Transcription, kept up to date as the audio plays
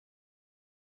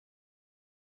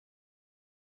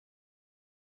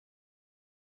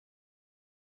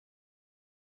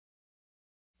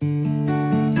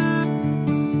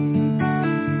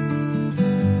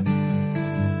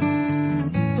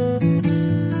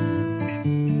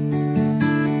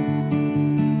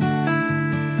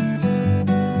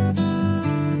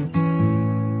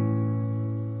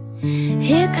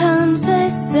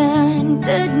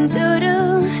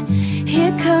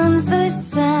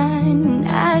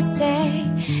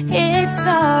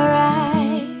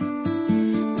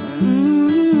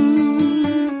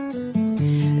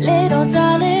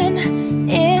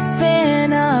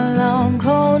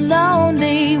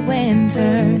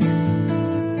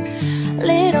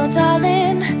little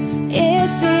darling, it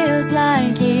feels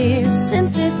like years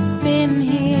since it's been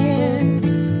here.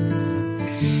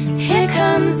 Here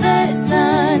comes the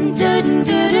sun,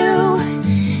 doo-doo-doo-doo.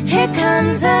 Here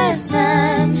comes the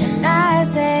sun, and I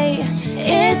say,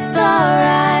 it's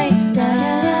alright.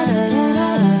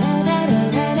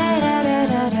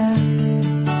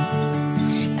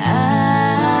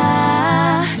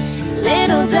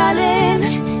 Little darling,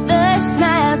 the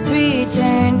smiles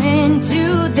return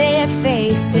into their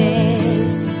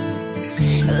faces.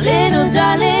 Little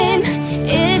darling,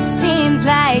 it seems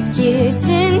like years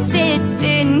since it's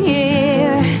been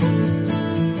here.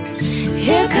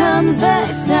 Here comes the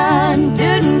sun,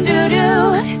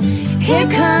 doo-doo-doo-doo. Here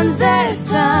comes the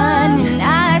sun, and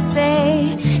I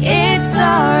say, it's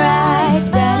alright.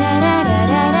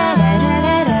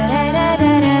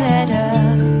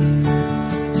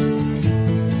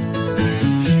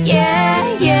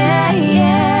 Yeah, yeah,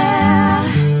 yeah.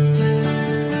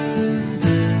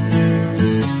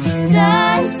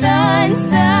 Sun, sun,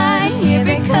 sun, here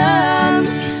it comes.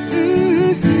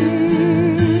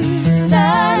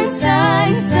 Sun, sun,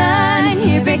 sun,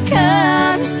 here it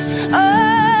comes.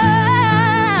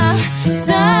 Oh,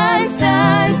 sun,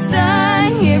 sun, sun,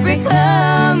 here it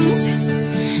comes.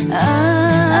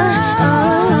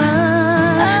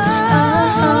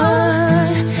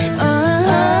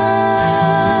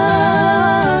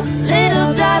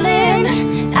 Little darling,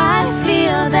 I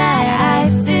feel that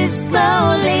ice is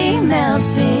slowly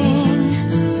melting.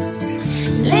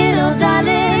 Little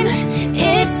darling,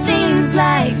 it seems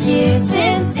like years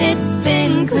since it's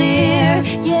been clear,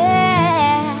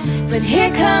 yeah. But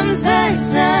here comes the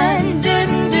sun,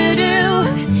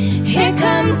 doo-doo-doo-doo. Here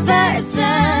comes the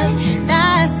sun, and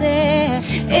I say,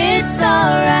 it's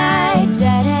alright.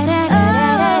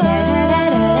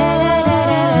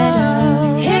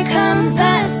 Here comes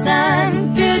the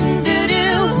sun,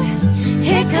 doo-doo-doo-doo.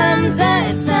 Here comes the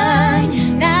sun,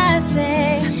 and I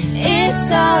say,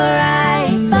 it's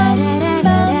alright.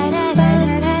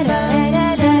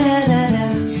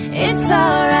 It's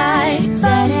alright.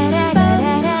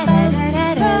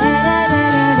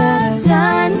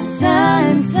 Sun,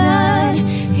 sun, sun,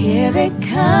 here it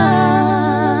comes.